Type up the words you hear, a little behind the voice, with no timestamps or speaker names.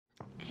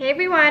Hey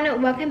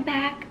everyone, welcome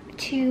back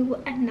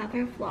to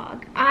another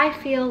vlog. I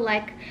feel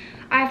like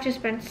I've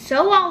just been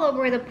so all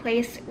over the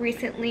place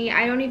recently.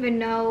 I don't even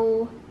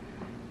know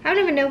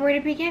where to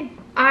begin.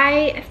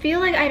 I feel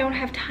like I don't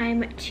have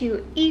time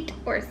to eat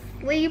or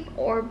sleep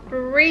or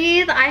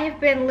breathe. I have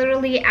been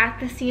literally at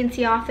the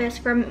CNC office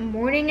from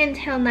morning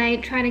until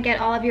night trying to get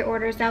all of your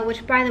orders out,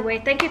 which, by the way,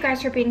 thank you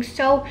guys for being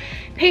so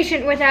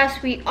patient with us.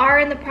 We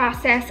are in the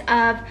process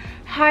of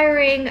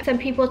hiring some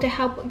people to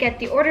help get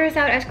the orders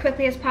out as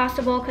quickly as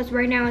possible, because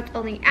right now it's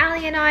only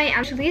Allie and I,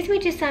 which leads me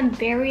to some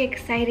very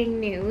exciting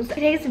news.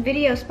 Today's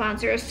video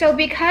sponsors. So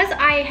because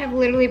I have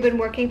literally been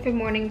working from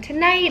morning to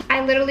night,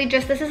 I literally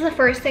this is the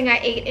first thing I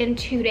ate in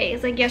 2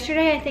 days. Like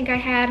yesterday, I think I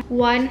had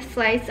one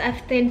slice of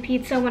thin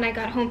pizza when I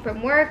got home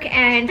from work,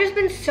 and I've just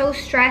been so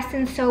stressed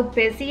and so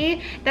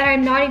busy that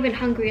I'm not even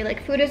hungry.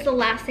 Like, food is the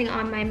last thing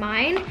on my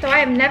mind. So I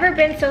have never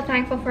been so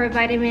thankful for a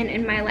vitamin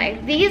in my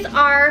life. These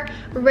are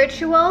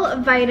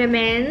Ritual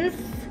vitamins.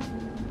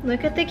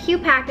 Look at the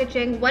cute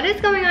packaging. What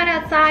is going on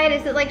outside?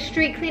 Is it like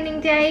street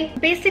cleaning day?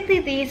 Basically,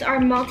 these are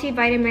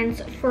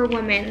multivitamins for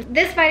women.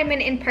 This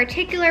vitamin in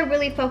particular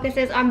really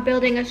focuses on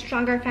building a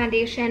stronger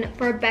foundation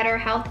for better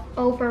health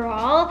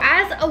overall.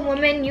 As a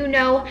woman, you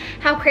know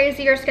how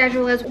crazy your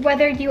schedule is,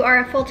 whether you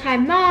are a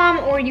full-time mom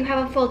or you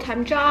have a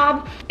full-time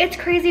job. It's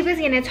crazy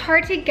busy and it's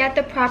hard to get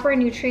the proper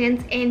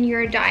nutrients in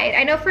your diet.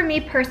 I know for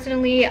me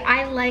personally,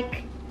 I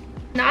like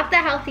not the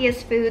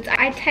healthiest foods.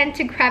 I tend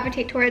to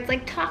gravitate towards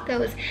like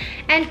tacos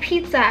and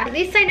pizza. At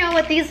least I know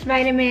with these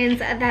vitamins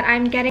that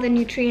I'm getting the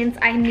nutrients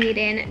I need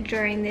in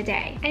during the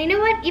day. And you know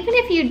what? Even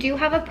if you do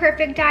have a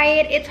perfect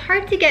diet, it's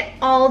hard to get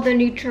all the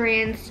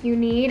nutrients you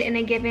need in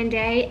a given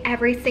day,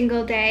 every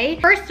single day.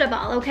 First of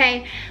all,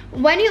 okay,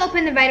 when you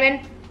open the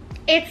vitamin,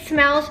 it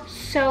smells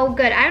so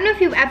good. I don't know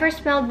if you've ever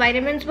smelled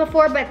vitamins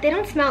before, but they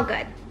don't smell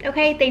good,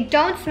 okay? They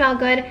don't smell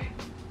good.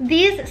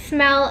 These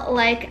smell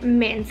like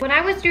mint. When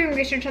I was doing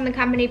research on the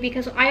company,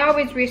 because I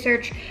always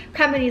research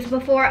companies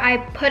before I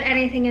put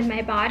anything in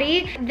my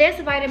body, this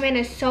vitamin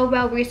is so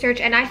well researched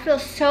and I feel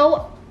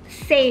so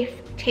safe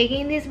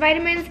taking these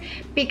vitamins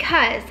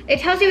because it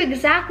tells you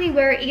exactly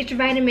where each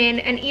vitamin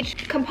and each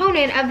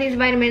component of these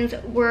vitamins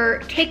were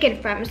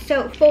taken from.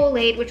 So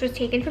folate, which was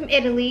taken from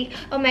Italy,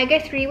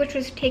 omega-3, which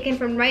was taken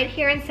from right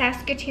here in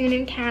Saskatoon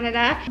in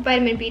Canada,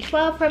 vitamin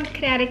B12 from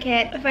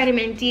Connecticut,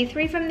 vitamin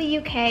D3 from the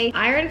UK,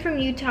 iron from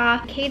Utah,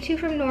 K2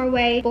 from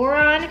Norway,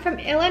 boron from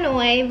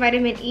Illinois,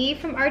 vitamin E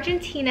from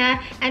Argentina,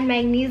 and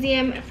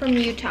magnesium from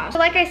Utah. So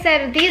like I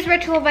said, these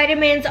Ritual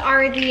vitamins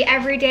are the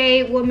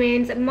everyday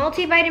woman's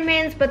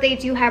multivitamins, but they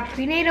do have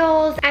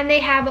prenatals and they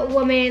have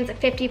women's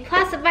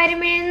 50+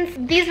 vitamins.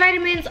 These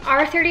vitamins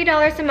are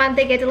 $30 a month.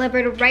 They get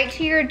delivered right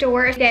to your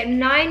door. You get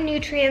 9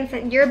 nutrients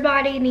that your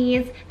body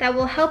needs that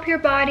will help your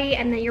body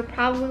and that you're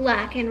probably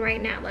lacking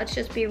right now. Let's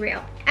just be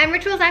real. And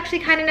Ritual is actually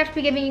kind enough to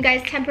be giving you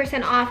guys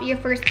 10% off your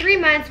first 3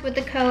 months with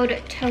the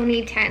code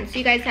TONY10. So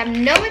you guys have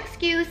no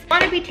excuse. You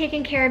want to be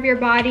taking care of your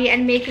body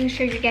and making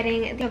sure you're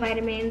getting the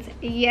vitamins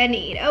you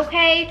need,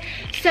 okay?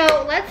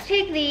 So let's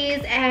take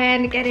these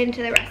and get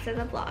into the rest of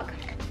the vlog.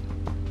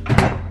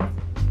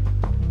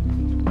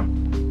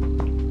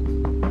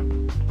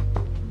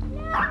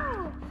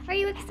 Are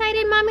you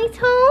excited, Mommy's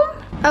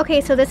home? Okay,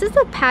 so this is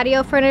the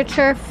patio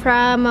furniture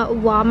from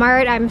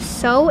Walmart. I'm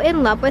so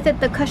in love with it.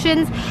 The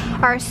cushions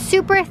are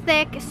super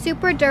thick,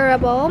 super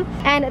durable,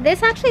 and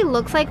this actually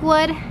looks like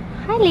wood.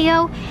 Hi,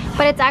 Leo.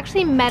 But it's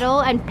actually metal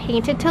and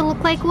painted to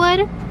look like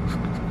wood.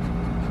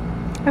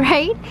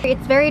 Right?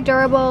 It's very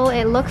durable.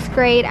 It looks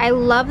great. I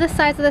love the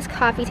size of this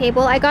coffee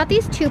table. I got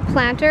these 2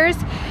 planters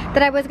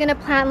that I was gonna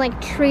plant like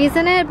trees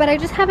in it, but I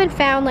just haven't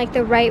found like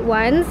the right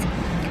ones.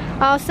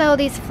 Also,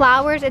 these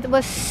flowers, it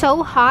was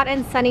so hot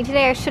and sunny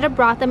today. I should have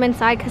brought them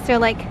inside because they're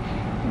like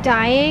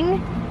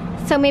dying.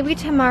 So maybe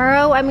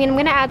tomorrow, I mean, I'm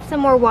gonna add some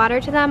more water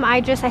to them.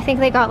 I think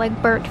they got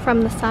like burnt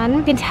from the sun.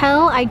 You can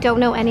tell I don't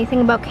know anything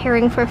about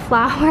caring for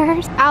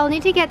flowers. I'll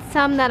need to get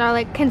some that are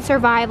like, can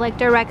survive like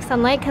direct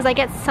sunlight, because I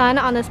get sun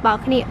on this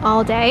balcony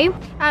all day.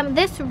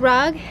 This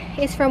rug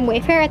is from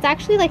Wayfair. It's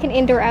actually like an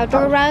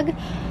indoor-outdoor rug.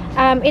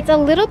 It's a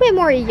little bit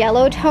more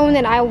yellow tone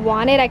than I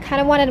wanted. I kind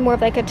of wanted more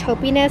of like a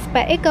taupiness,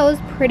 but it goes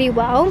pretty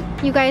well.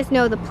 You guys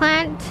know the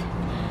plant.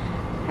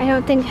 I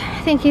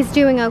think he's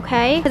doing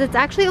okay, because it's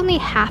actually only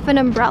half an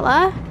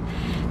umbrella.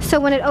 So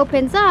when it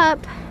opens up,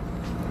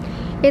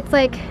 it's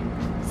like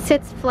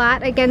sits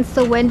flat against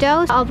the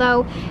window,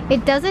 although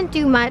it doesn't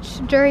do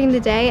much during the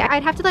day.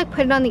 I'd have to like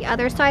put it on the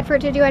other side for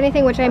it to do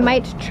anything, which I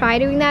might try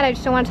doing that. I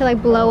just don't want to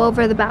like blow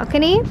over the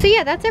balcony. So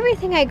yeah, that's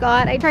everything I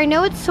got. I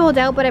know it's sold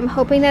out, but I'm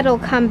hoping that it'll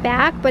come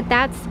back. But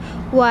that's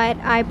what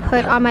I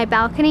put on my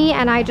balcony,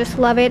 and I just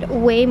love it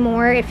way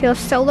more. It feels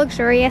so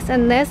luxurious,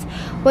 and this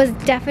was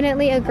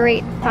definitely a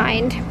great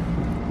find.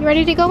 You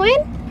ready to go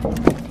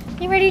in?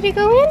 You ready to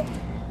go in?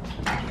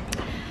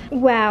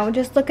 Wow,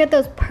 just look at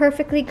those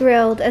perfectly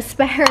grilled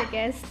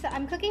asparagus.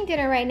 I'm cooking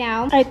dinner right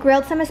now. I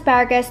grilled some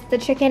asparagus. The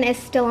chicken is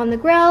still on the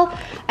grill.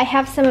 I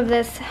have some of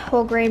this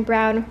whole grain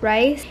brown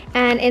rice.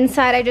 And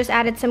inside I just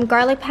added some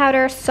garlic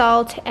powder,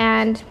 salt,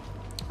 and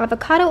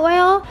avocado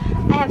oil.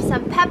 I have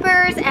some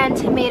peppers and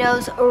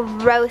tomatoes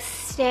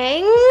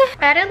roasting. I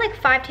added like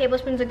 5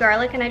 tablespoons of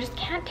garlic and I just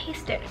can't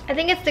taste it. I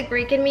think it's the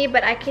Greek in me,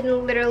 but I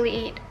can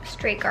literally eat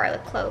straight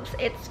garlic cloves.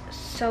 It's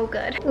so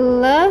good.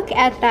 Look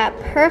at that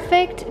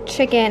perfect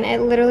chicken.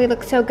 It literally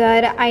looks so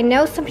good. I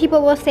know some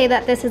people will say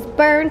that this is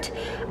burnt.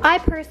 I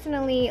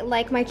personally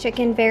like my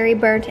chicken very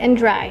burnt and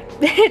dry.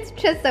 It's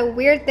just a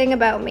weird thing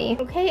about me.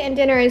 Okay, and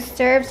dinner is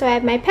served. So I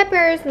have my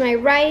peppers and my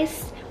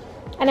rice,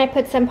 and I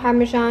put some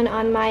Parmesan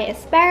on my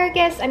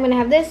asparagus. I'm gonna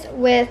have this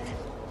with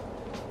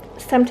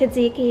some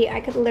tzatziki. I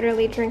could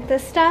literally drink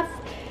this stuff.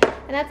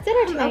 And that's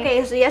dinner tonight.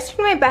 Okay, so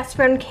yesterday my best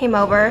friend came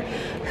over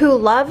who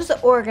loves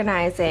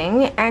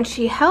organizing, and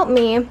she helped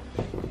me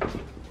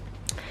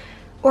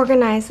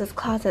organize this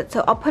closet.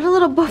 So I'll put a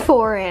little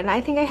before in. I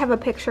think I have a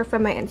picture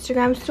from my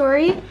Instagram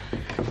story,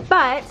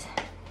 but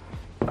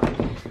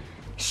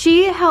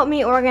she helped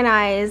me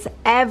organize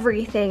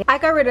everything. I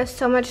got rid of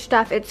so much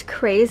stuff, it's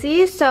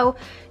crazy. So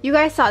you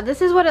guys saw,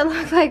 this is what it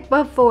looked like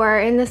before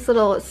in this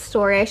little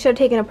story. I should have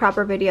taken a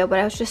proper video, but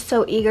I was just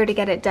so eager to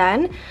get it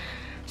done.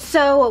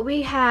 So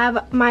we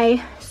have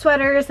my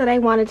sweaters that I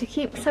wanted to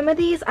keep. Some of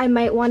these I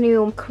might want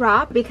to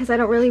crop because I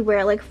don't really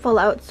wear like full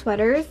out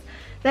sweaters.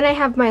 Then I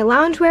have my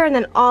loungewear and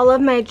then all of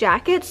my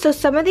jackets. So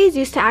some of these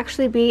used to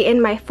actually be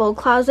in my full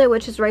closet,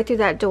 which is right through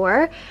that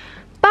door.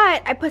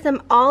 But I put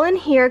them all in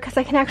here because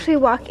I can actually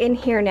walk in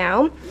here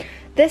now.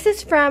 This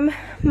is from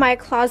my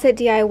closet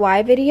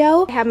DIY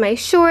video. I have my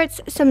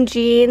shorts, some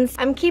jeans.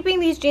 I'm keeping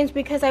these jeans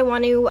because I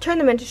want to turn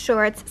them into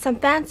shorts. Some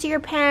fancier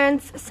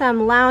pants,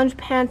 some lounge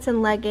pants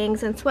and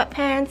leggings and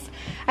sweatpants.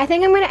 I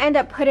think I'm going to end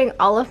up putting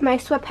all of my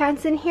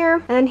sweatpants in here.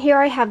 And then here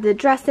I have the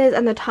dresses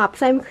and the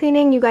tops I'm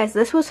cleaning. You guys,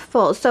 this was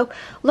full. So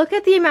look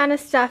at the amount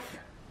of stuff.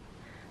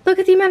 Look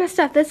at the amount of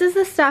stuff. This is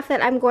the stuff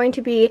that I'm going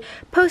to be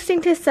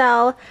posting to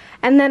sell.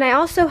 And then I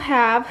also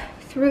have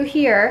through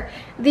here,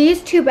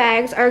 these 2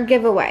 bags are a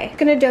giveaway. I'm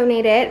gonna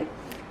donate it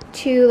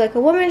to like a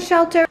women's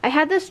shelter. I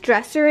had this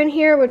dresser in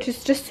here, which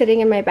is just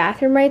sitting in my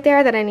bathroom right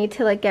there, that I need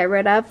to like get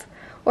rid of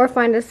or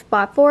find a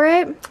spot for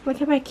it.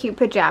 Look at my cute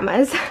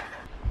pajamas.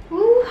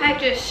 Ooh, I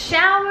just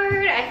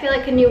showered. I feel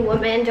like a new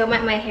woman. Don't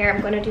mind my hair,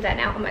 I'm gonna do that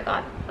now. Oh my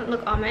god, I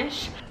look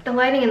Amish. The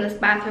lighting in this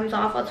bathroom's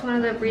awful. It's one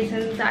of the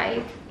reasons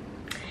I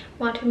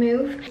want to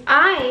move.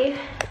 I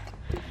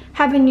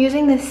have been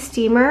using this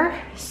steamer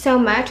so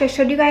much. I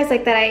showed you guys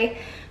like that I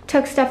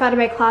took stuff out of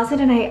my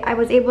closet and I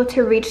was able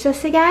to reach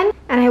this again.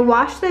 And I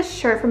washed this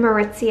shirt from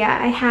Aritzia.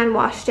 I hand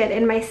washed it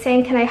in my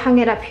sink and I hung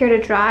it up here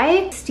to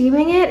dry.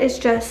 Steaming it is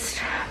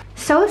just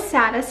so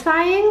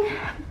satisfying.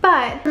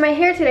 But for my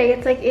hair today,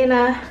 it's like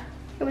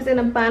it was in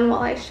a bun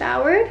while I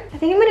showered. I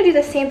think I'm gonna do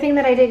the same thing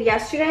that I did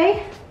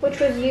yesterday, which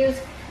was use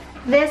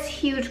this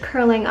huge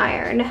curling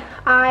iron.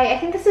 I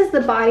think this is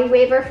the body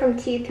waver from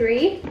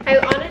T3. I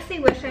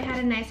honestly wish I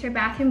had a nicer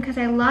bathroom because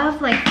I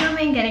love like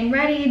filming, getting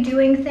ready,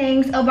 doing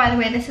things. Oh, by the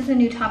way, this is a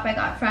new top I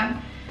got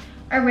from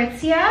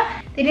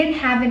Aritzia. They didn't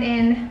have it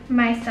in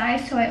my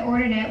size, so I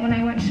ordered it when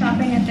I went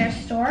shopping at their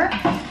store.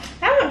 I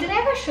don't know, did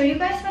I ever show you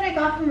guys what I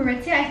got from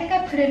Aritzia? I think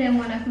I put it in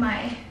one of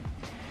my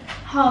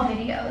haul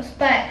videos.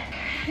 But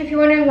if you're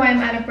wondering why I'm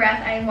out of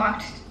breath, I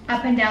walked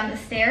up and down the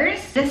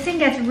stairs. This thing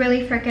gets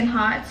really freaking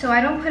hot, so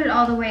I don't put it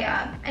all the way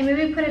up. I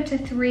maybe put it to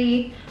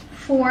 3,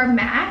 4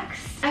 max.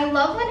 I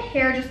love when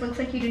hair just looks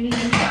like you didn't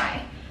even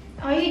try.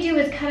 All you do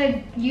is kind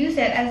of use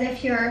it as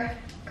if you're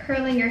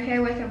curling your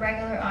hair with a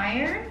regular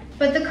iron,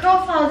 but the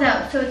curl falls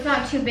out, so it's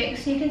not too big.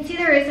 So you can see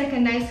there is like a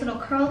nice little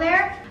curl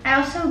there.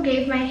 I also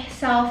gave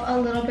myself a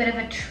little bit of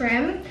a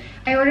trim.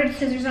 I ordered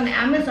scissors on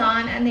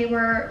Amazon and they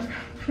were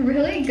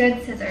really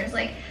good scissors.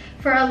 Like,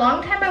 for a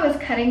long time I was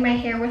cutting my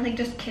hair with like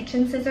just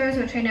kitchen scissors,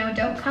 which I know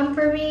don't come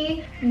for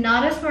me.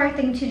 Not a smart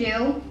thing to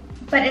do,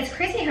 but it's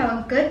crazy how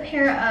a good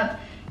pair of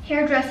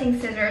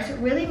hairdressing scissors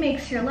really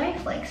makes your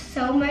life like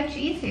so much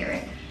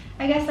easier.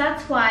 I guess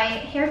that's why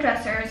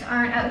hairdressers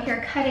aren't out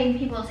here cutting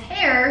people's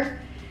hair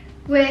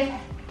with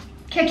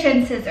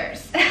kitchen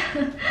scissors.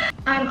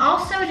 I'm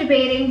also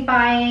debating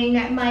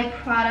buying my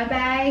Prada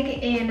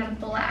bag in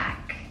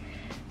black,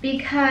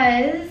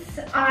 because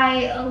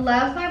I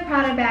love my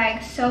Prada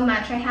bag so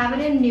much. I have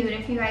it in nude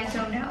if you guys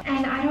don't know.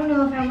 And I don't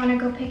know if I want to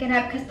go pick it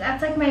up because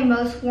that's like my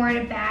most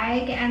worn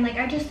bag. And like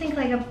I just think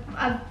like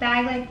a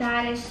bag like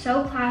that is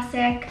so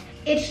classic.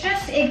 It's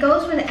just, it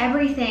goes with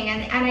everything.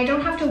 And I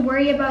don't have to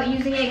worry about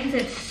using it because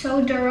it's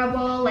so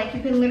durable. Like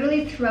you can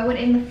literally throw it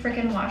in the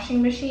freaking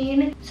washing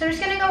machine. So I'm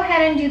just going to go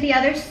ahead and do the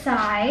other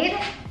side.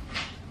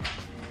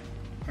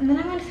 And then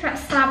I'm going to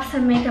slap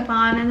some makeup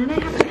on and then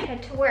I have to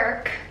head to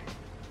work.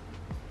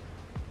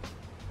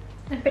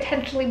 And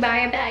potentially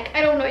buy a bag.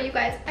 I don't know, you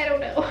guys, I don't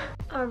know.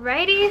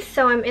 Alrighty,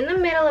 so I'm in the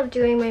middle of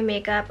doing my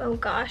makeup. Oh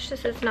gosh,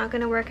 this is not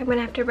gonna work. I'm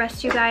gonna have to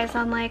rest you guys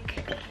on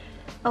like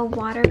a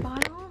water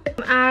bottle.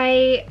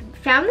 I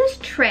found this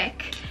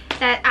trick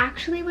that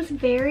actually was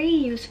very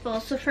useful.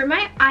 So for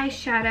my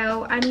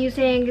eyeshadow, I'm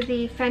using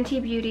the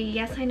Fenty Beauty.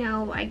 Yes, I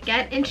know, I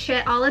get in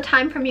shit all the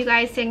time from you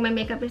guys saying my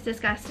makeup is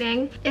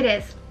disgusting. It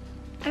is.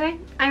 Okay,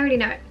 I already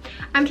know it.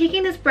 I'm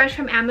taking this brush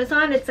from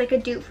Amazon. It's like a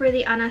dupe for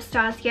the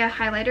Anastasia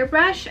highlighter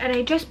brush, and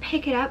I just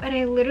pick it up and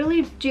I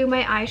literally do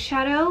my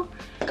eyeshadow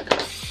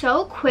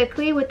so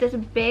quickly with this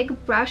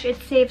big brush.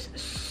 It saves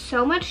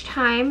so much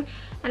time,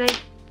 and I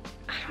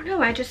don't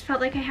know, I just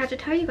felt like I had to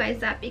tell you guys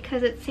that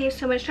because it saves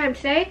so much time.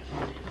 Today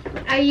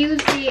I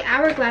used the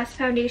Hourglass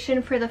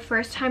foundation for the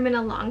first time in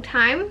a long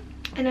time,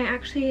 and I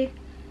actually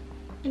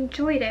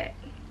enjoyed it,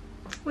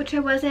 which I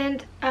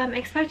wasn't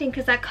expecting,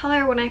 because that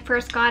color when I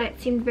first got it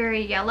seemed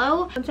very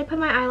yellow. Once I put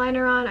my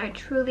eyeliner on, I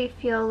truly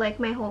feel like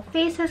my whole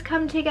face has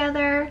come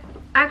together.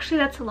 Actually,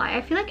 that's a lie.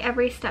 I feel like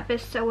every step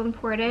is so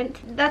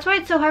important. That's why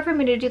it's so hard for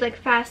me to do like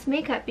fast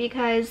makeup,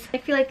 because I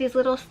feel like these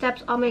little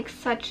steps all make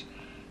such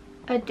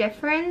a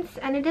difference,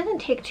 and it doesn't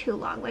take too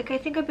long. Like, I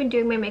think I've been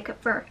doing my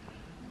makeup for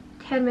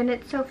 10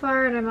 minutes so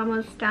far and I'm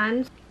almost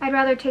done. I'd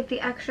rather take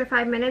the extra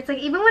 5 minutes. Like,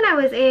 even when I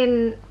was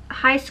in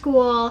high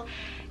school,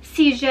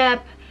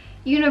 CEGEP,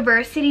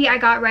 university, I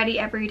got ready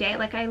every day.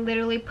 Like, I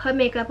literally put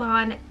makeup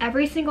on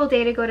every single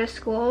day to go to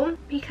school,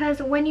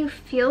 because when you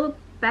feel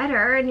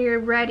better and you're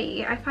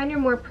ready, I find you're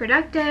more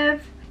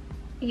productive,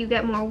 you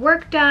get more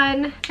work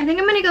done. I think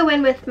I'm gonna go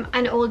in with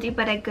an oldie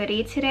but a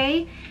goodie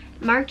today.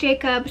 Marc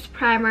Jacobs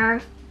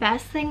primer,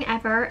 best thing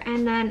ever,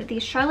 and then the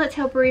Charlotte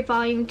Tilbury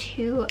Volume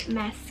 2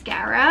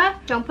 mascara.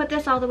 Don't put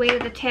this all the way to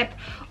the tip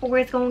or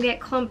it's gonna get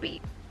clumpy.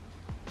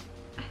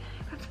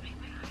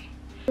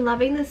 I'm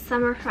loving the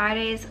Summer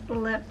Fridays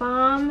lip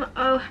balm.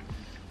 Oh,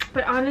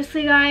 but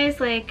honestly guys,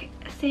 like,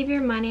 save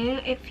your money.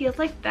 It feels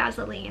like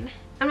Vaseline.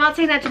 I'm not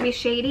saying that to be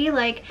shady,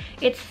 like,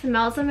 it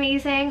smells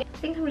amazing. I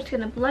think I'm just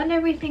gonna blend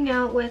everything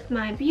out with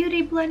my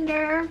beauty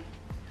blender,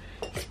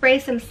 spray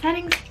some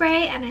setting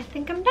spray, and I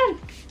think I'm done.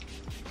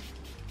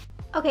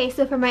 Okay,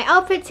 so for my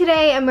outfit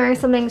today, I'm wearing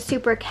something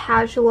super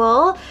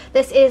casual.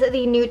 This is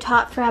the new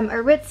top from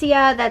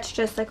Aritzia. That's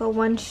just like a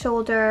one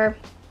shoulder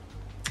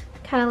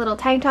kind of little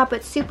tank top.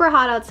 It's super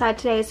hot outside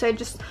today, so I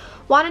just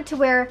wanted to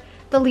wear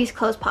the least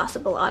clothes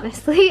possible,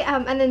 honestly.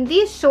 And then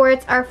these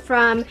shorts are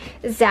from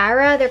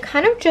Zara. They're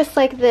kind of just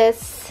like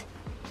this,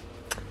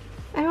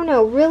 I don't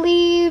know,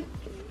 really,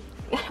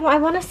 I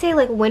want to say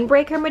like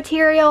windbreaker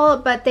material,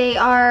 but they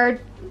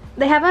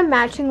have a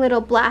matching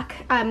little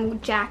black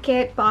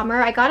jacket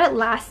bomber. I got it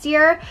last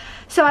year,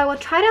 so I will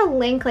try to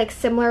link like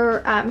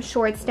similar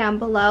shorts down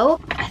below.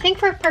 I think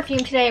for perfume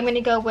today, I'm going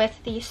to go with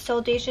the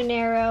Sol de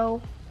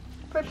Janeiro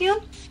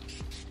perfume.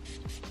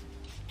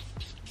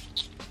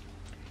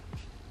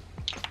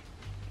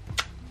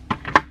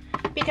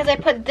 Because I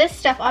put this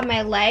stuff on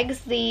my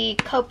legs, the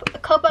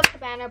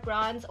Copacabana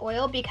Bronze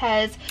Oil,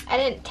 because I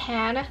didn't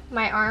tan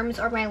my arms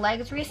or my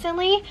legs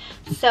recently,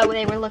 so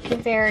they were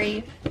looking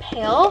very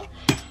pale.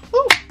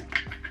 Ooh.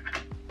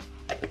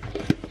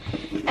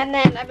 And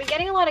then I've been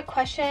getting a lot of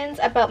questions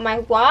about my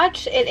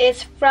watch. It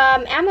is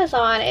from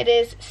Amazon. It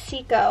is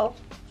Seiko.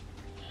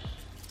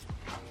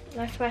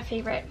 That's my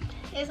favorite.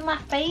 It's my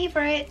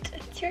favorite.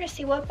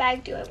 Seriously, what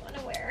bag do I want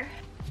to wear?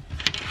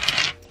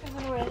 I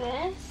want to wear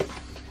this.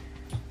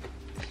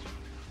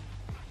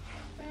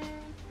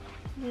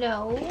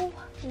 No,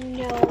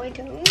 I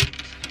don't.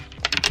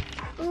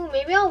 Ooh,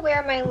 maybe I'll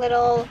wear my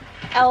little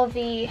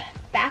LV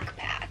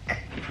backpack.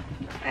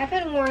 I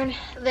haven't worn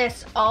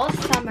this all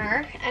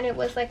summer, and it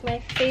was like my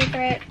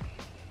favorite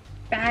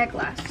bag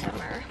last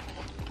summer.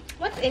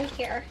 What's in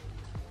here?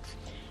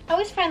 I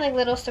always find like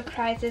little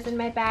surprises in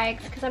my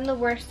bags because I'm the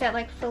worst at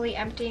like fully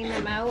emptying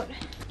them out.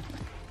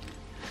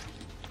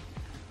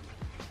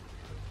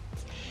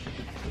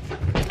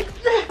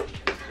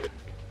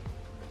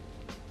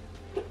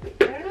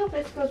 I don't know if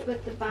this goes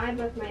with the vibe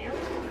of my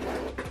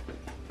outfit.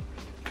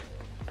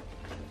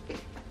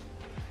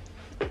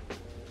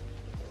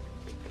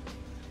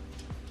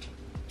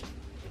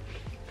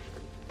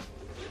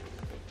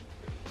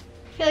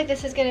 I feel like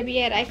this is gonna be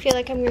it. I feel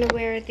like I'm gonna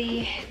wear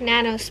the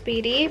Nano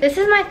Speedy. This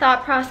is my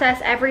thought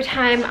process every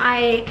time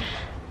I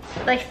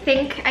like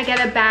think I get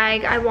a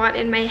bag I want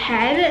in my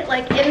head.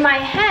 Like, in my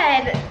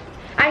head,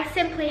 I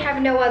simply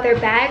have no other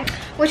bag,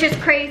 which is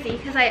crazy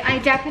because I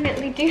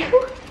definitely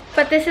do.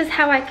 But this is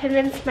how I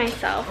convince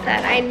myself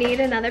that I need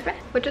another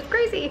bag, which is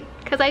crazy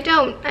because I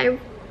don't. I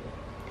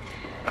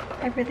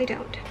really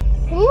don't.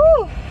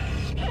 Ooh.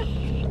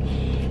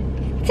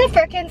 It's a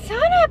freaking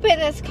sun up in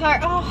this car.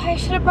 Oh, I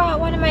should have brought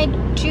one of my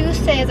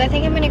juices. I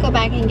think I'm gonna go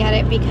back and get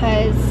it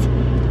because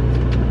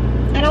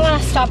I don't want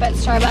to stop at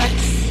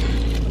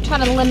Starbucks. I'm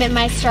trying to limit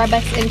my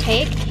Starbucks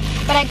intake.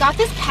 But I got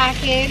this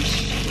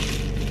package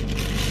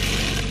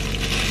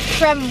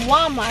from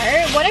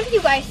Walmart. One of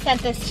you guys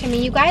sent this to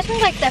me. You guys are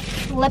like the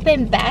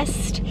flippin'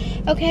 best,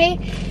 okay?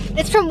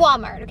 It's from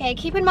Walmart, okay?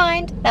 Keep in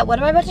mind that what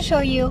I'm about to show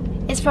you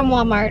is from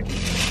Walmart.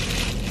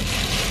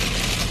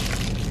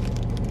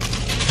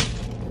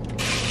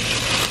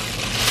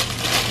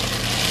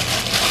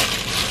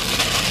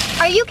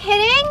 Are you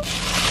kidding?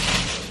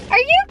 Are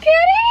you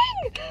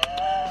kidding?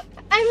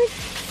 I'm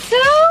so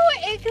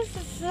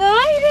excited.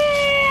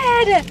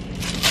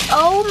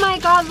 Oh my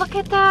God, look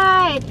at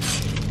that.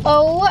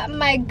 Oh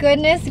my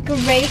goodness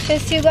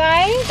gracious, you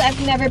guys.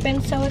 I've never been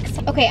so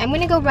excited. Okay, I'm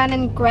gonna go run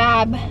and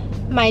grab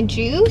my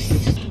juice.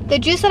 The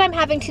juice that I'm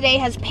having today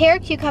has pear,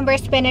 cucumber,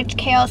 spinach,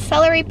 kale,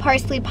 celery,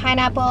 parsley,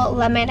 pineapple,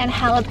 lemon, and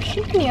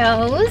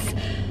jalapenos.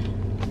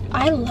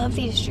 I love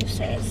these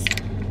juices.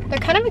 They're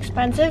kind of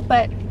expensive,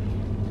 but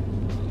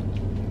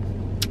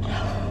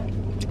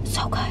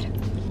so good.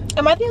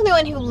 Am I the only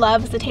one who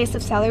loves the taste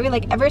of celery?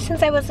 Like, ever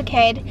since I was a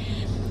kid,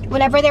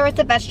 whenever there was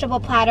a vegetable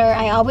platter,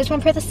 I always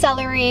went for the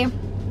celery.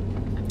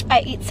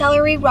 I eat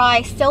celery raw.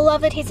 I still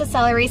love the taste of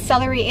celery.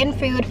 Celery in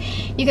food.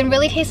 You can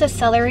really taste the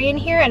celery in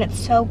here, and it's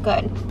so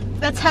good.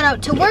 Let's head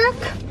out to work.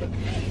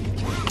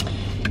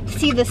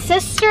 See the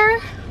sister.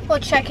 We'll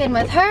check in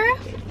with her.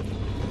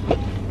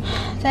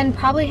 Then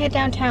probably head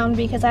downtown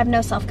because I have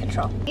no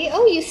self-control.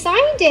 Oh, you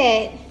signed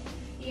it.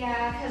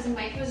 Yeah, because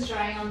Mike was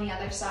drawing on the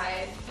other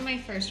side. My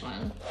first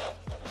one.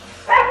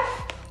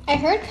 I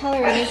heard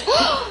coloring is...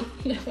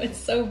 No, it's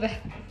so bad.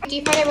 Do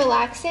you find it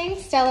relaxing,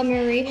 Stella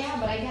Marie? Yeah,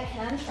 but I get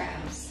hand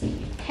cramps.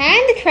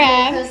 Hand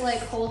cramps? Because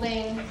like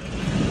holding...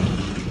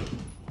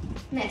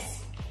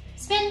 Miss.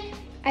 Spin.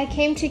 I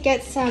came to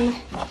get some...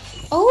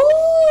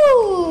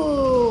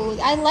 Oh,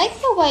 I like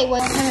the white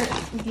one.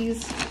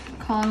 These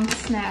Kong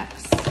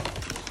snacks.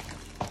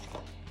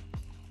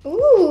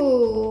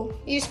 Ooh,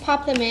 you just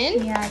pop them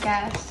in? Yeah, I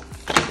guess.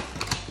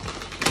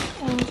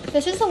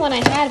 This is the one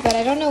I had, but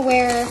I don't know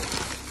where I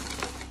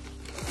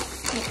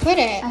put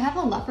it. I have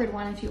a leopard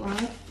one if you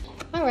want it.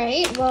 All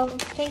right, well,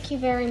 thank you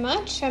very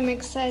much. I'm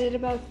excited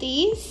about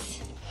these.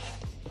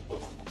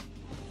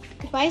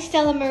 Goodbye,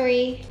 Stella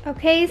Marie.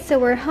 Okay, so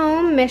we're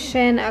home,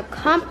 mission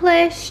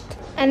accomplished.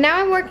 And now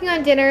I'm working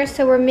on dinner,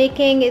 so we're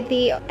making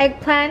the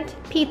eggplant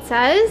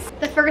pizzas.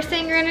 The first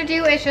thing you're gonna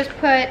do is just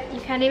put,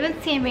 you can't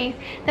even see me.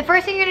 The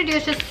first thing you're gonna do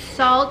is just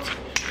salt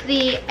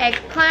the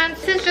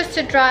eggplants. This is just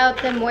to draw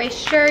out the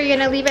moisture. You're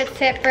gonna leave it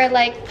sit for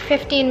like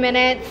 15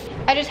 minutes.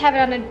 I just have it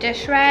on a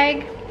dish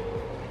rag.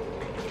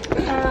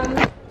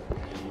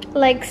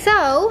 Like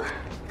so.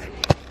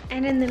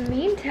 And in the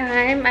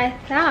meantime, I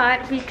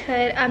thought we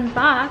could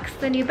unbox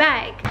the new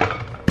bag.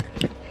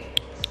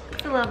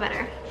 It's a little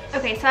better.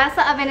 Okay, so as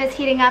the oven is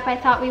heating up, I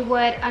thought we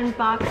would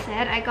unbox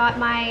it. I got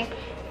my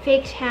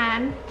fake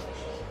tan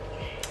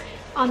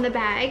on the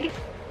bag.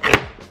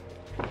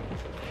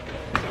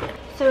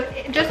 So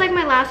just like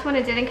my last one,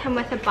 it didn't come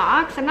with a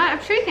box.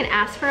 I'm sure you can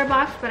ask for a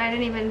box, but I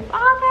didn't even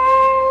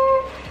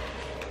bother.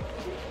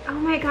 Oh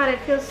my God, it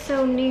feels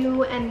so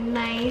new and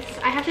nice.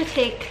 I have to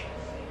take,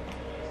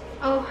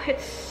 oh,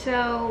 it's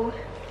so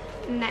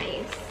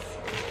nice.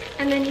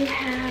 And then you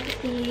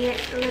have the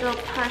little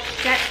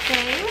pochette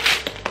thing,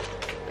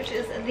 which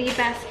is the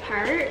best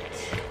part.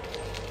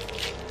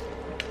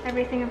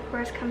 Everything, of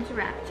course, comes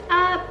wrapped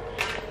up.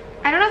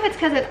 I don't know if it's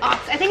because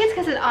I think it's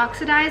because it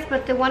oxidized,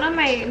 but the one on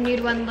my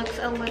nude one looks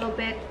a little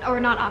bit, or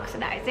not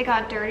oxidized, it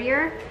got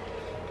dirtier.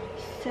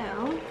 So,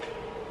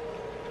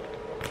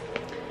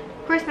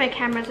 of course my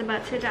camera's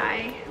about to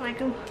die.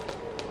 Like, I'm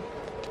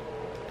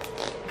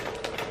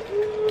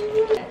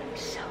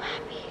so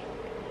happy.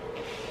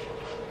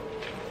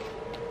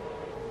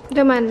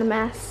 Don't mind the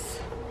mess.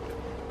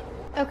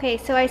 Okay,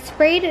 so I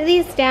sprayed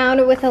these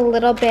down with a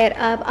little bit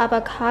of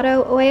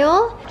avocado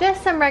oil,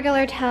 just some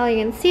regular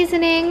Italian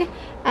seasoning.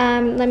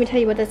 Let me tell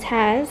you what this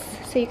has,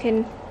 so you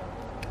don't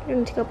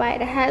need to go buy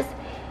it. It has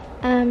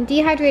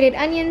dehydrated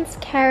onions,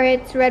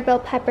 carrots, red bell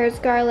peppers,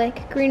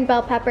 garlic, green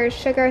bell peppers,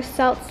 sugar,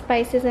 salt,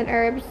 spices, and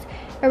herbs,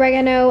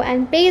 oregano,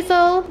 and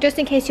basil, just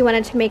in case you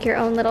wanted to make your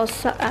own little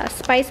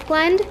spice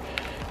blend.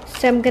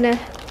 So I'm gonna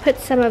put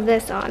some of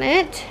this on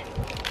it.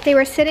 They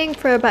were sitting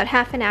for about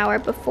half an hour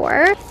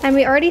before, and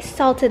we already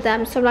salted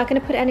them, so I'm not gonna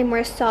put any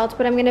more salt,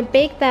 but I'm gonna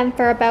bake them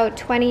for about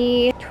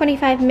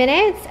 20-25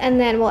 minutes, and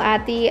then we'll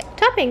add the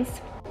toppings.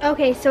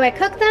 Okay, so I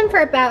cooked them for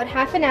about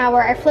half an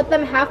hour. I flipped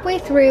them halfway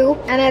through,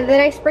 and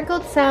then I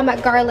sprinkled some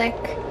garlic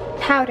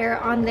powder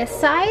on this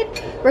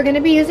side. We're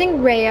gonna be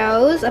using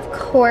Rayo's, of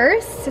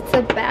course. It's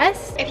the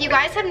best. If you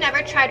guys have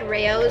never tried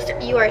Rayo's,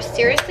 you are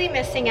seriously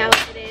missing out.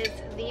 It is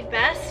the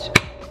best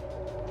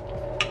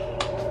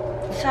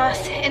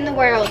sauce in the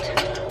world.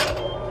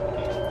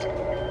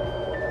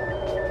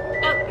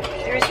 Oh,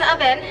 there's the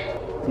oven.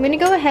 I'm gonna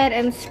go ahead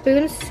and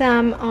spoon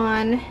some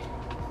on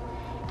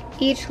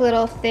each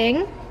little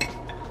thing.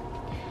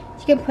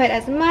 You can put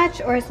as much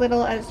or as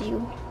little as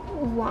you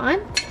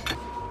want.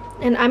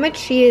 And I'm a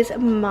cheese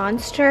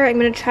monster. I'm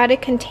gonna try to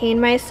contain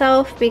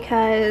myself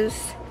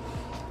because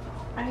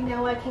I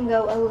know I can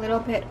go a little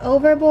bit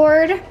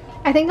overboard.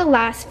 I think the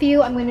last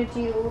few I'm gonna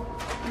do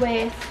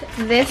with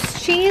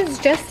this cheese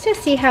just to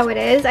see how it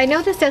is. I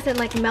know this doesn't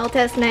like melt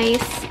as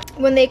nice.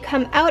 When they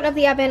come out of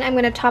the oven, I'm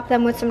gonna top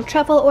them with some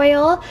truffle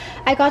oil.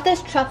 I got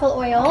this truffle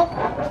oil.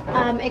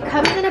 It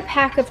comes in a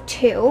pack of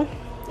 2.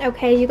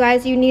 Okay, you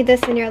guys, you need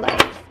this in your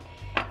life.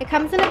 It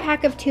comes in a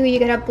pack of 2. You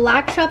get a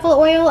black truffle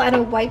oil and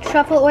a white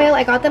truffle oil.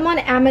 I got them on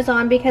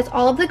Amazon because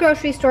all of the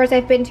grocery stores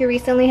I've been to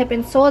recently have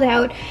been sold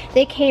out.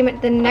 They came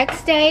the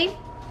next day,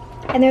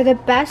 and they're the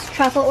best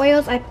truffle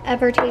oils I've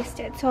ever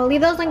tasted. So I'll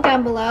leave those linked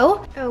down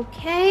below.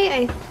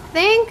 Okay, I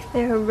think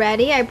they're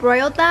ready. I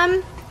broiled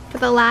them for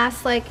the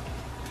last like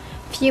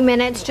few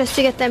minutes just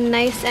to get them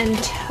nice and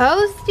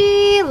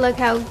toasty. Look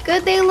how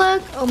good they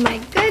look. Oh my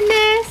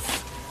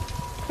goodness.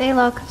 They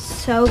look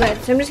so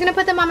good. So I'm just gonna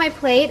put them on my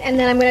plate and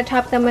then I'm gonna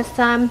top them with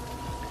some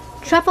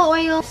truffle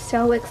oil.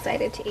 So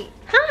excited to eat.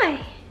 Hi,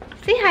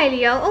 say hi,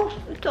 Leo. Oh,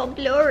 it's all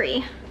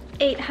blurry.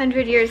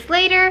 800 years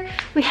later,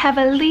 we have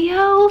a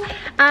Leo.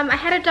 I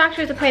had a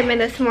doctor's appointment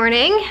this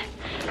morning,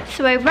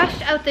 so I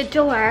rushed out the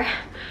door,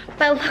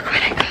 but look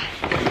what I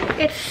got.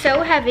 It's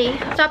so heavy.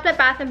 I stopped at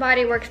Bath &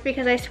 Body Works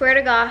because I swear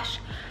to gosh,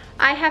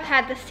 I have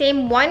had the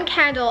same one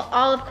candle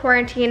all of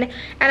quarantine,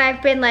 and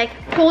I've been like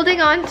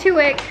holding on to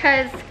it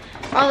because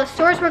all the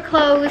stores were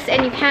closed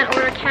and you can't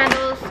order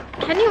candles.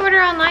 Can you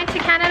order online to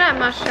Canada? I'm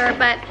not sure,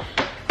 but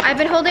I've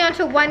been holding on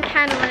to one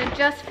candle and it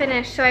just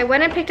finished, so I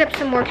went and picked up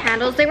some more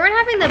candles. They weren't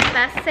having the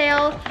best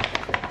sale,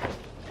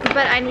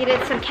 but I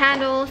needed some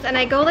candles, and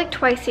I go like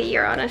twice a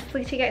year,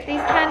 honestly, to get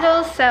these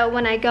candles. So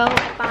when I go,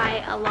 I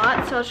buy a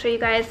lot, so I'll show you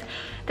guys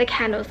the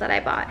candles that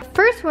I bought.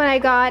 First one I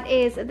got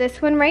is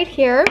this one right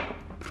here.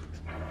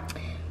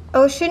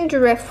 Ocean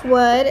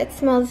Driftwood. It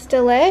smells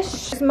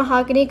delish. It's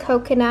mahogany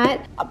coconut.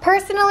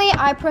 Personally,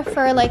 I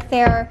prefer like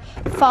their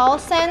fall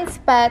scents,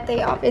 but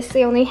they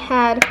obviously only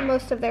had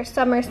most of their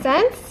summer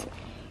scents.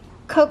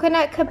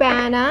 Coconut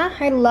Cabana.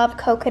 I love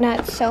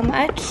coconut so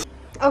much.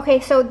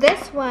 Okay, so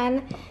this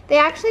one, they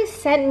actually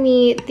sent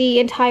me the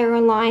entire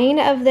line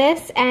of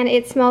this and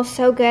it smells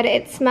so good.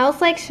 It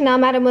smells like Chanel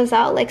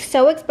Mademoiselle, like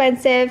so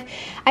expensive.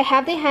 I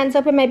have the hand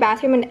soap in my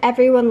bathroom and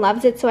everyone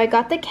loves it, so I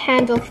got the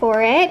candle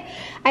for it.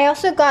 I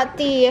also got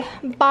the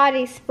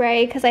body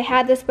spray because I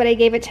had this but I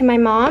gave it to my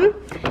mom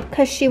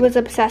because she was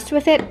obsessed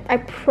with it. I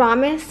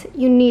promise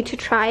you need to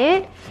try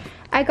it.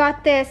 I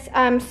got this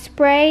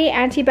spray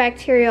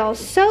antibacterial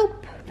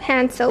soap,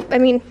 hand soap,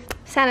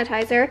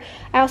 sanitizer.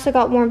 I also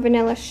got warm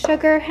vanilla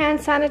sugar hand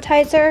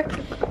sanitizer.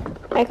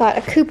 I got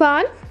a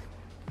coupon.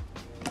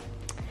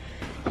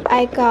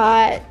 I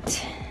got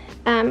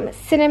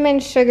cinnamon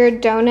sugar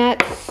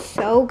donuts,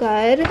 so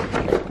good.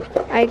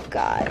 I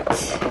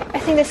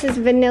think this is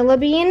vanilla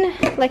bean.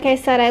 Like I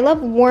said, I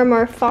love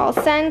warmer fall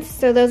scents,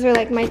 so those are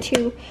like my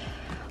two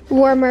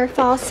warmer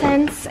fall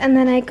scents. And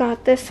then I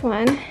got this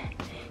one,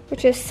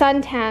 which is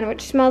suntan,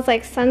 which smells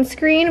like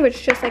sunscreen,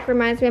 which just like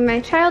reminds me of my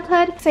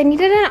childhood. So I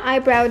needed an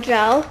eyebrow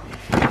gel,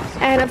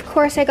 and of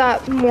course I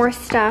got more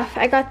stuff.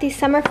 I got the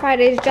Summer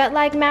Fridays jet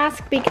lag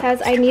mask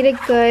because I need a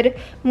good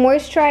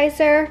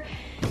moisturizer,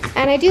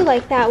 and I do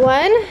like that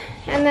one.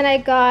 And then I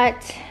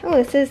got, oh,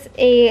 this is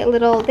a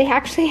little, they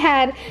actually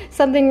had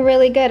something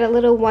really good, a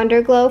little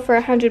Wonder Glow for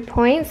 100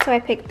 points, so I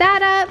picked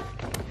that up.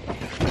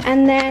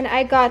 And then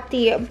I got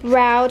the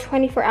Brow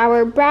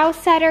 24-hour brow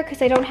setter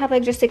because I don't have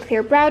like just a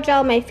clear brow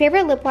gel. My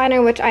favorite lip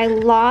liner, which I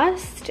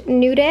lost,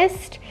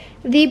 Nudist.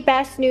 The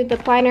best nude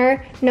lip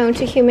liner known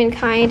to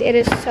humankind. It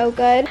is so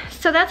good.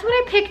 So that's what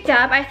I picked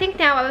up. I think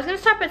now I was gonna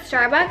stop at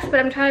Starbucks, but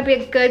I'm trying to be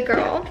a good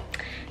girl.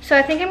 So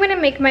I think I'm gonna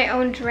make my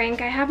own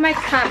drink. I have my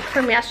cup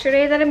from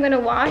yesterday that I'm gonna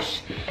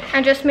wash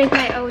and just make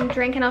my own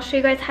drink, and I'll show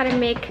you guys how to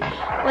make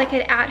like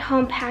an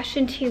at-home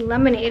passion tea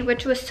lemonade,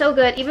 which was so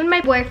good. Even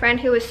my boyfriend,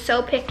 who was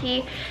so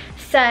picky,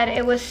 said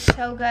it was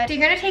so good. So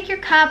you're gonna take your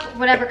cup,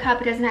 whatever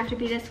cup, it doesn't have to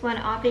be this one,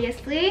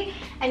 obviously,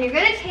 and you're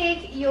gonna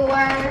take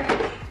your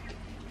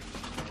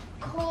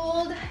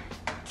cold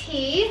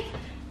tea.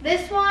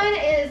 This one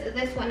is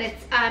this one.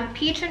 It's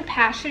peach and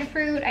passion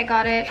fruit. I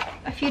got it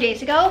a few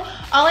days ago.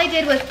 All I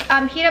did was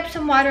heat up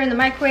some water in the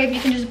microwave. You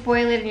can just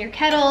boil it in your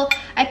kettle.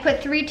 I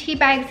put 3 tea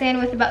bags in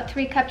with about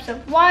 3 cups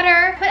of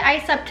water. Put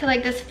ice up to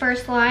like this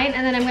first line,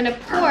 and then I'm gonna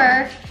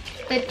pour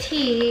the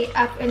tea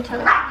up until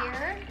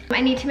here.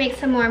 I need to make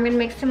some more. I'm gonna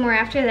make some more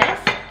after this.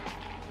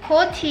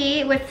 Cold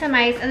tea with some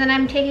ice, and then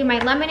I'm taking my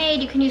lemonade.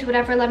 You can use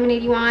whatever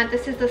lemonade you want.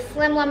 This is the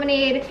slim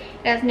lemonade.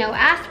 It has no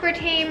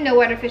aspartame,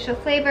 no artificial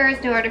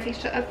flavors, no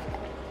artificial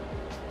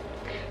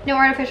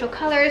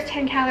colors,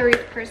 10 calories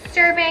per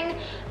serving.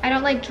 I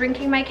don't like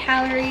drinking my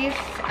calories,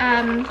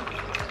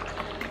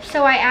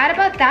 so I add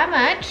about that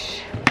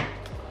much,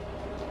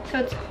 so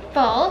it's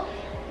full.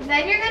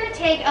 Then you're gonna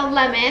take a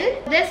lemon.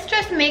 This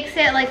just makes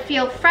it like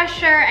feel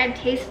fresher and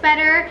taste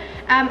better.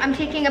 I'm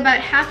taking about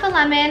half a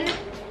lemon,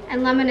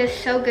 and lemon is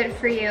so good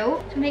for you.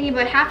 So I'm taking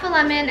about half a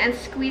lemon and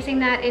squeezing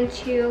that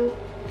into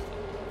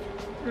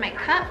my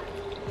cup.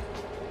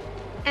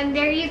 And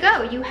there you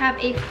go. You have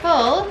a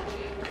full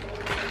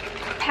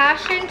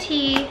passion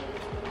tea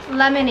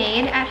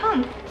lemonade at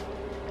home.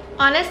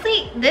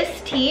 Honestly,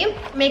 this tea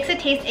makes it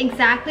taste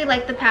exactly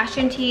like the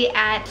passion tea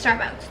at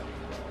Starbucks.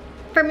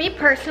 For me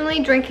personally,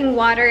 drinking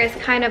water is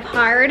kind of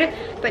hard,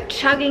 but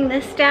chugging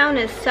this down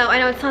is so, I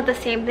know it's not the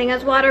same thing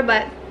as water,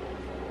 but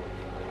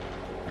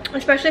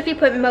especially if you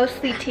put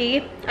mostly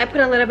tea. I put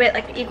a little bit,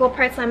 like equal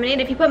parts lemonade.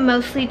 If you put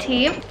mostly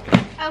tea.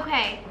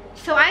 Okay,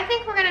 so I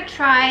think we're gonna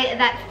try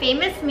that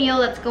famous meal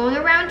that's going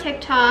around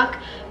TikTok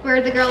where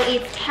the girl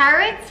eats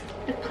carrots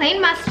with plain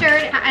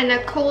mustard and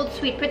a cold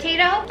sweet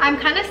potato. I'm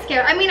kind of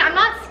scared. I mean, I'm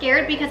not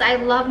scared because I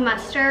love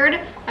mustard.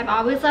 I've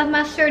always loved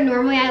mustard.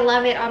 Normally I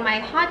love it on my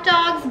hot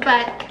dogs,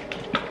 but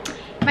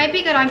Might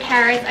be good on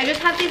carrots. I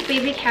just have these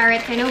baby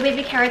carrots. I know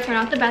baby carrots are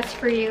not the best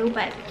for you,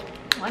 but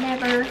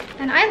whatever.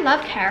 And I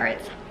love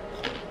carrots.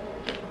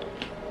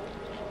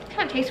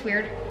 Kind of tastes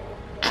weird.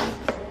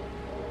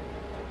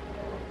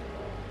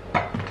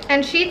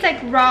 And she eats like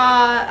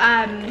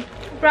raw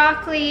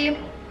broccoli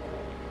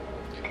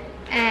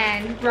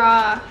and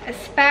raw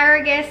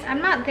asparagus.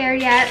 I'm not there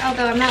yet,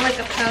 although I'm not like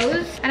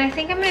opposed. And I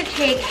think I'm gonna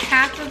take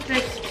half of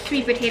this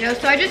sweet potato.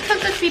 So I just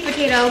cooked the sweet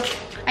potato.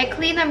 I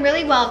cleaned them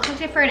really well,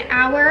 cooked it for an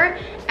hour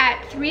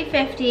at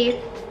 350.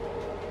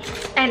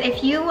 And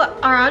if you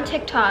are on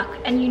TikTok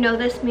and you know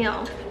this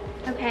meal,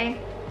 okay,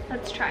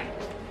 let's try.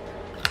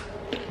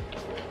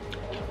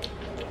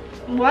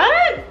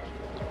 What?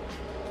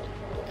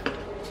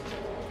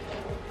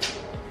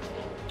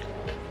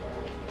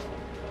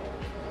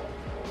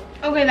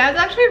 Okay, that's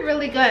actually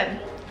really good.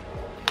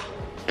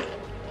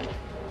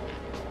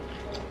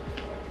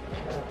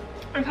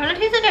 It kind of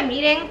tastes like I'm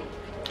eating,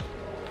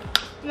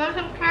 you want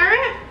some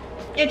carrot?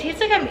 It tastes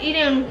like I'm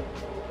eating,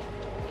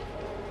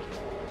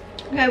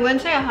 okay, I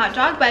wouldn't say a hot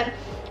dog, but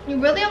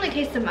you really only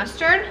taste the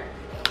mustard.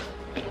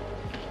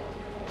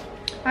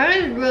 That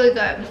is really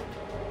good.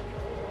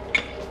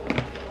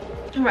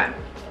 Okay,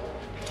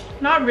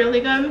 not really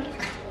good.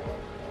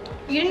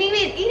 You didn't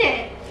even eat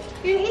it.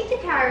 You didn't eat the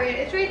carrot,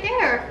 it's right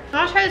there.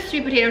 I'll try the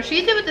sweet potato. She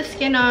eats it with the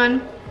skin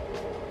on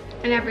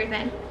and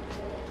everything.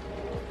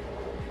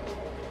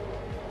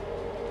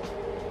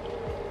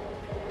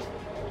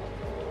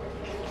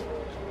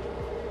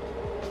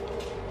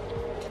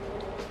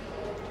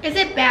 Is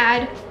it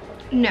bad?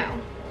 No.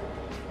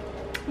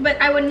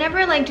 But I would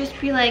never like just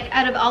be like,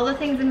 out of all the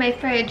things in my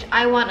fridge,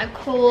 I want a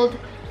cold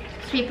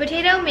sweet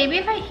potato. Maybe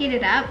if I heat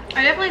it up.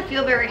 I definitely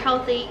feel very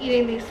healthy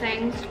eating these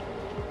things.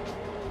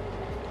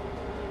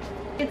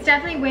 It's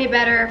definitely way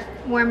better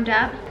warmed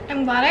up.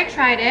 I'm glad I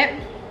tried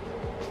it.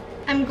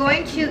 I'm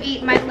going to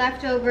eat my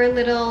leftover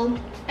little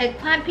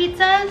eggplant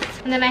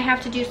pizzas, and then I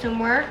have to do some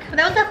work. But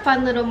that was a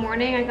fun little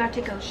morning. I got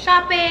to go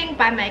shopping,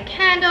 buy my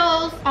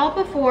candles, all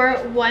before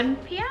 1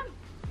 p.m.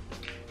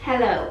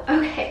 Hello,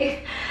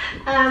 okay.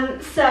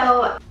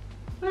 So,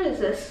 what is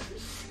this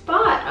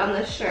spot on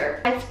the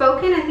shirt? I'd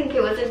spoken, I think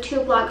it was in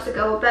 2 vlogs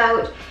ago,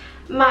 about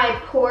my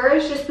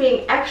pores just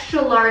being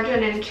extra large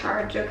and in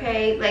charge,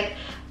 okay? Like,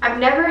 I've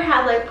never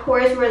had like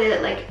pores where they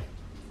like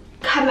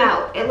come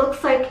out. It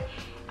looks like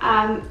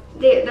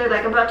they're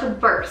like about to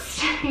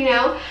burst, you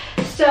know?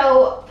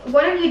 So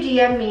one of you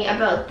DM'd me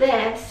about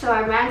this, so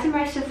I ran to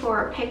my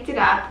Sephora, picked it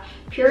up,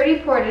 Purity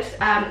Pore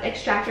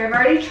Extractor. I've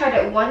already tried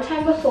it 1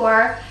 time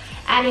before,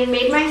 and it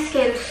made my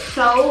skin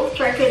so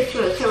freaking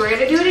smooth. So we're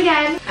gonna do it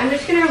again. I'm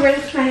just gonna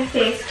rinse my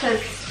face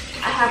because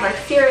I have like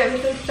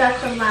serums and stuff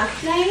from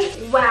last night.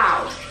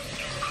 Wow.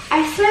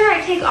 I swear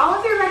I take all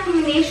of your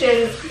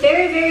recommendations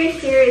very, very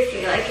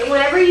seriously. Like,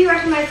 whenever you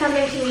recommend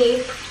something to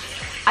me,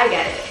 I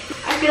get it.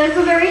 I feel like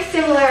we're very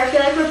similar. I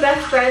feel like we're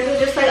best friends. And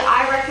just like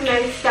I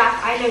recommend stuff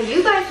I know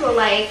you guys will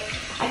like,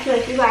 I feel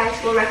like you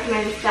guys will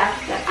recommend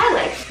stuff that I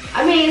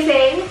like.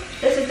 Amazing.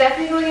 This is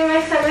definitely going to be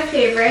my summer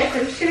favorite.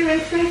 I'm just going to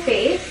rinse my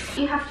face.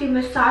 You have to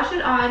massage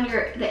it on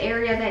the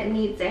area that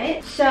needs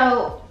it.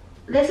 So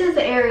this is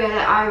the area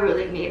that I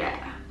really need it.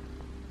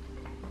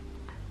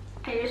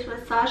 I just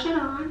massage it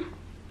on.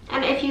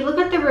 And if you look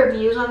at the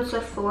reviews on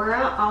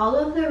Sephora, all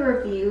of the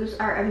reviews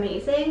are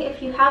amazing. If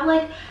you have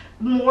like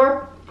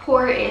more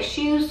pore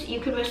issues, you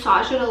can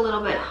massage it a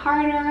little bit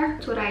harder.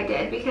 That's what I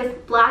did, because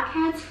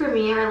blackheads for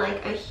me are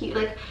like a huge,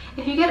 like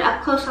if you get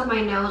up close on my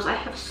nose, I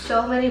have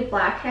so many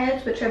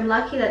blackheads, which I'm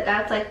lucky that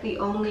that's like the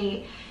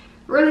only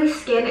really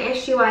skin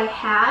issue I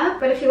have.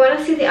 But if you want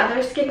to see the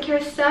other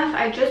skincare stuff,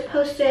 I just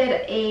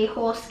posted a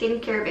whole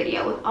skincare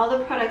video with all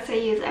the products I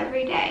use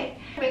every day.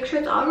 Make sure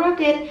it's all rubbed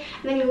in, and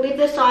then you leave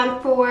this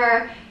on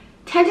for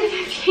 10 to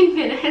 15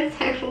 minutes.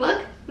 I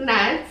look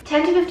nuts.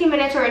 10 to 15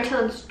 minutes or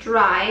until it's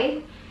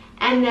dry,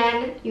 and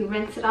then you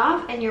rinse it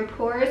off, and your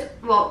pores,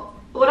 well,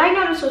 what I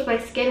noticed was my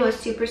skin was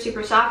super,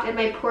 super soft, and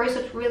my pores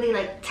looked really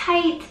like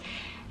tight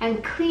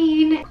and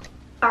clean.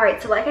 All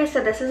right, so like I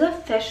said, this is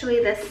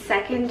officially the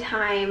 2nd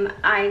time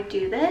I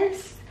do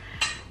this,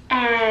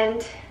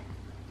 and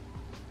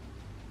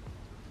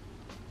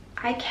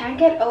I can't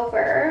get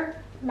over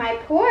my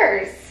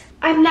pores.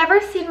 I've never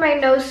seen my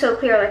nose so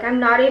clear, like I'm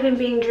not even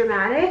being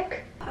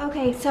dramatic.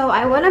 Okay, so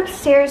I went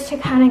upstairs to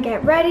kind of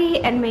get ready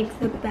and make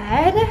the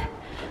bed.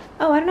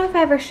 Oh, I don't know if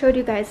I ever showed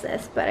you guys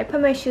this, but I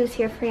put my shoes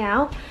here for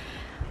now.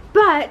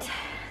 But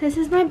this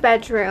is my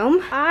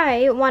bedroom.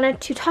 I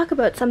wanted to talk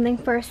about something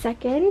for a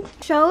second.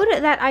 Showed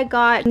that I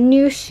got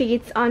new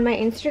sheets on my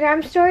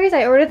Instagram stories.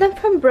 I ordered them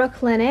from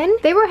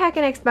Brooklinen. They were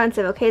heckin'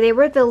 expensive, okay? They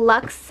were the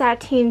luxe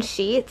sateen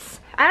sheets.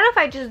 I don't know if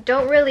I just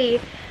don't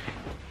really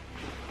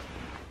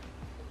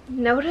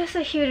notice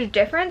a huge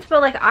difference,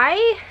 but like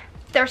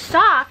they're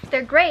soft,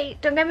 they're great,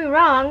 don't get me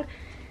wrong,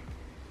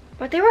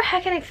 but they were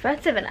heckin'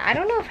 expensive, and I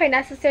don't know if I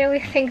necessarily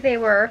think they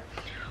were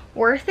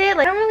worth it.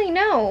 Like, I don't really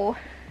know.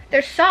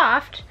 They're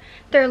soft,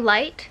 they're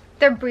light,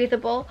 they're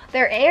breathable,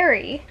 they're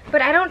airy,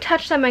 but I don't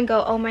touch them and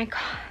go, oh my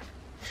god,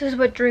 this is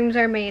what dreams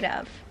are made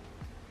of.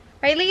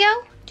 Right,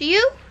 Leo? Do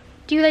you?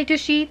 Do you like the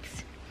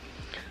sheets?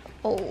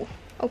 Oh,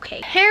 okay.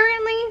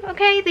 Apparently,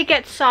 okay, they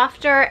get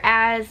softer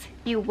as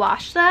you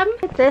wash them.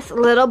 This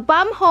little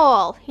bum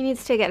hole. He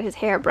needs to get his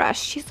hair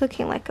brushed. She's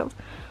looking like a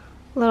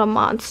little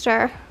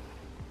monster.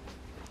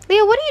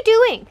 Leah, what are you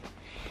doing?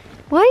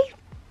 What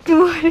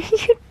are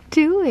you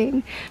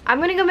doing? I'm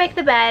gonna go make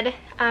the bed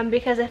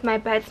because if my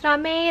bed's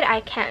not made,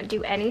 I can't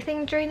do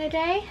anything during the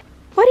day.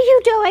 What are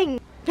you doing?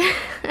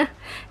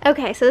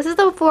 Okay, so this is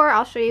the floor.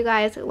 I'll show you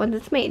guys once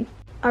it's made.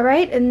 All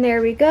right, and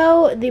there we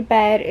go. The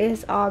bed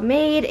is all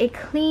made. A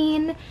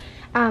clean,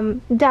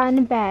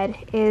 done bed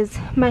is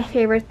my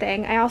favorite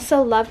thing. I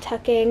also love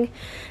tucking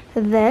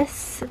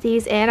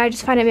these in. I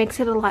just find it makes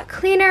it a lot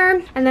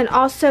cleaner. And then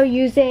also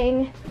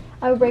using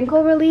a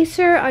wrinkle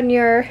releaser on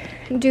your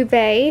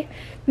duvet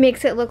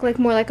makes it look like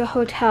more like a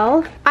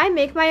hotel. I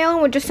make my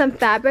own with just some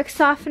fabric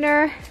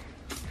softener.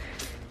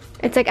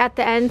 It's like at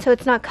the end, so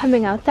it's not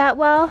coming out that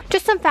well.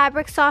 Just some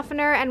fabric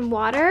softener and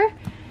water.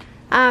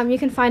 You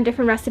can find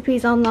different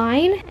recipes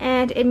online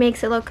and it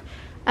makes it look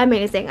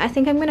amazing. I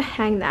think I'm gonna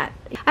hang that.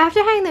 I have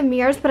to hang the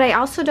mirrors, but I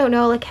also don't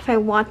know like if I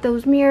want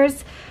those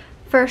mirrors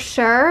for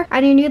sure.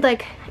 And you need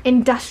like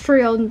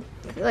industrial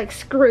like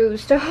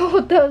screws to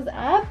hold those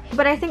up.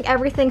 But I think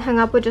everything hung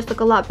up would just look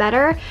a lot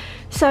better.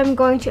 So I'm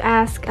going to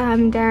ask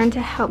Darren to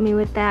help me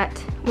with that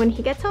when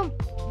he gets home.